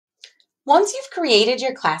Once you've created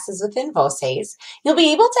your classes within VOCES, you'll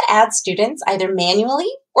be able to add students either manually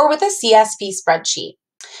or with a CSV spreadsheet.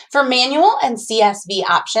 For manual and CSV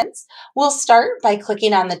options, we'll start by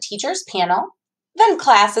clicking on the Teachers panel, then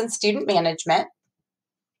Class and Student Management.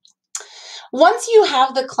 Once you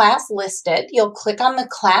have the class listed, you'll click on the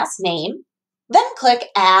class name, then click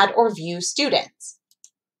Add or View Students.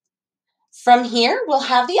 From here, we'll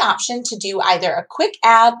have the option to do either a quick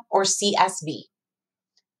add or CSV.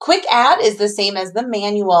 Quick add is the same as the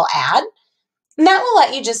manual add, and that will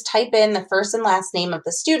let you just type in the first and last name of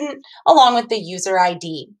the student along with the user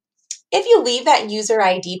ID. If you leave that user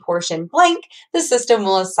ID portion blank, the system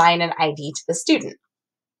will assign an ID to the student.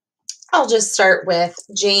 I'll just start with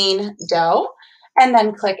Jane Doe and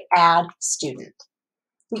then click Add Student.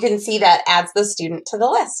 You can see that adds the student to the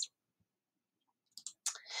list.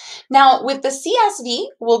 Now with the CSV,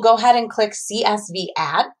 we'll go ahead and click CSV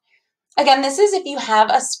Add. Again, this is if you have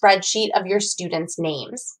a spreadsheet of your students'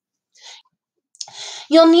 names.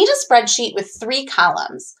 You'll need a spreadsheet with 3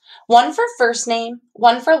 columns, one for first name,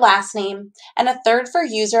 one for last name, and a third for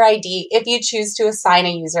user ID if you choose to assign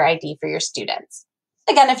a user ID for your students.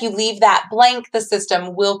 Again, if you leave that blank, the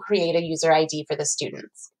system will create a user ID for the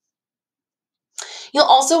students. You'll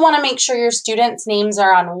also want to make sure your students' names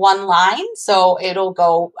are on one line, so it'll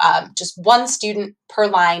go just one student per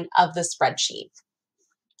line of the spreadsheet.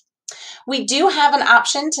 We do have an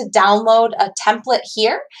option to download a template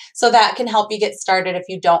here, so that can help you get started if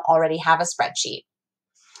you don't already have a spreadsheet.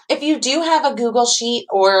 If you do have a Google Sheet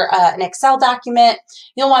or an Excel document,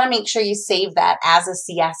 you'll want to make sure you save that as a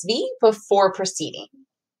CSV before proceeding.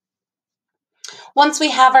 Once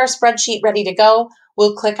we have our spreadsheet ready to go,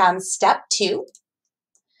 we'll click on Step 2.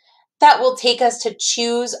 That will take us to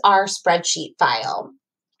choose our spreadsheet file.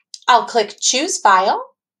 I'll click Choose File.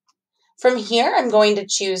 From here, I'm going to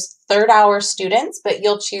choose third hour students, but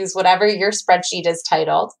you'll choose whatever your spreadsheet is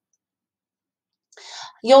titled.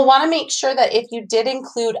 You'll want to make sure that if you did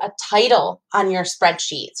include a title on your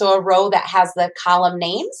spreadsheet, so a row that has the column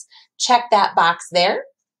names, check that box there.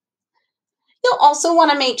 You'll also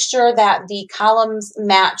want to make sure that the columns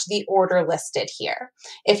match the order listed here.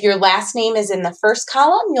 If your last name is in the first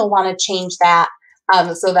column, you'll want to change that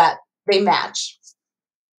so that they match.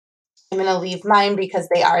 I'm going to leave mine because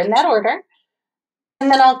they are in that order.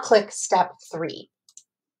 And then I'll click Step 3.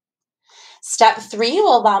 Step 3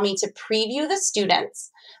 will allow me to preview the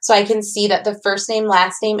students. So I can see that the first name,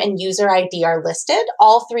 last name, and user ID are listed.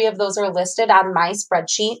 All 3 of those are listed on my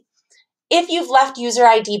spreadsheet. If you've left user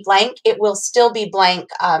ID blank, it will still be blank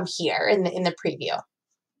here in the preview.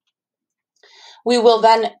 We will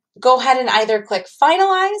then go ahead and either click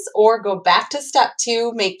Finalize or go back to Step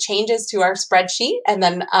 2, make changes to our spreadsheet, and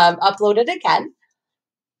then upload it again.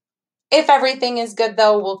 If everything is good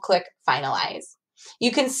though, we'll click Finalize.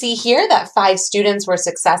 You can see here that 5 students were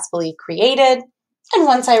successfully created. And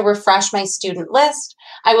once I refresh my student list,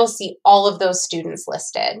 I will see all of those students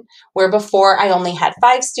listed, where before I only had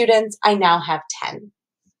 5 students, I now have 10.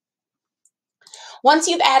 Once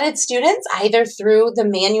you've added students, either through the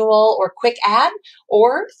manual or quick add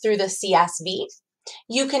or through the CSV,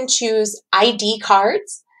 you can choose ID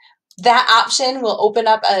cards. That option will open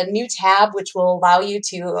up a new tab, which will allow you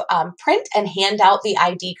to print and hand out the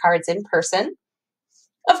ID cards in person.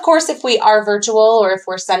 Of course, if we are virtual or if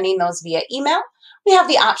we're sending those via email, we have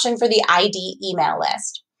the option for the ID email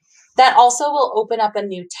list. That also will open up a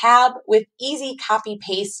new tab with easy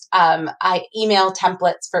copy-paste email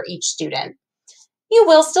templates for each student. You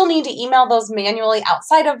will still need to email those manually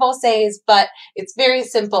outside of VOCES, but it's very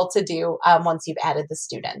simple to do once you've added the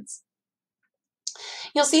students.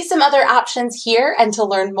 You'll see some other options here, and to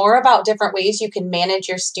learn more about different ways you can manage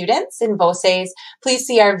your students in VOCES, please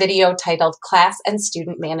see our video titled Class and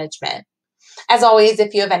Student Management. As always,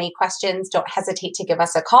 if you have any questions, don't hesitate to give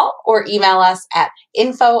us a call or email us at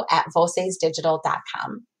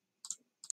info@vocesdigital.com.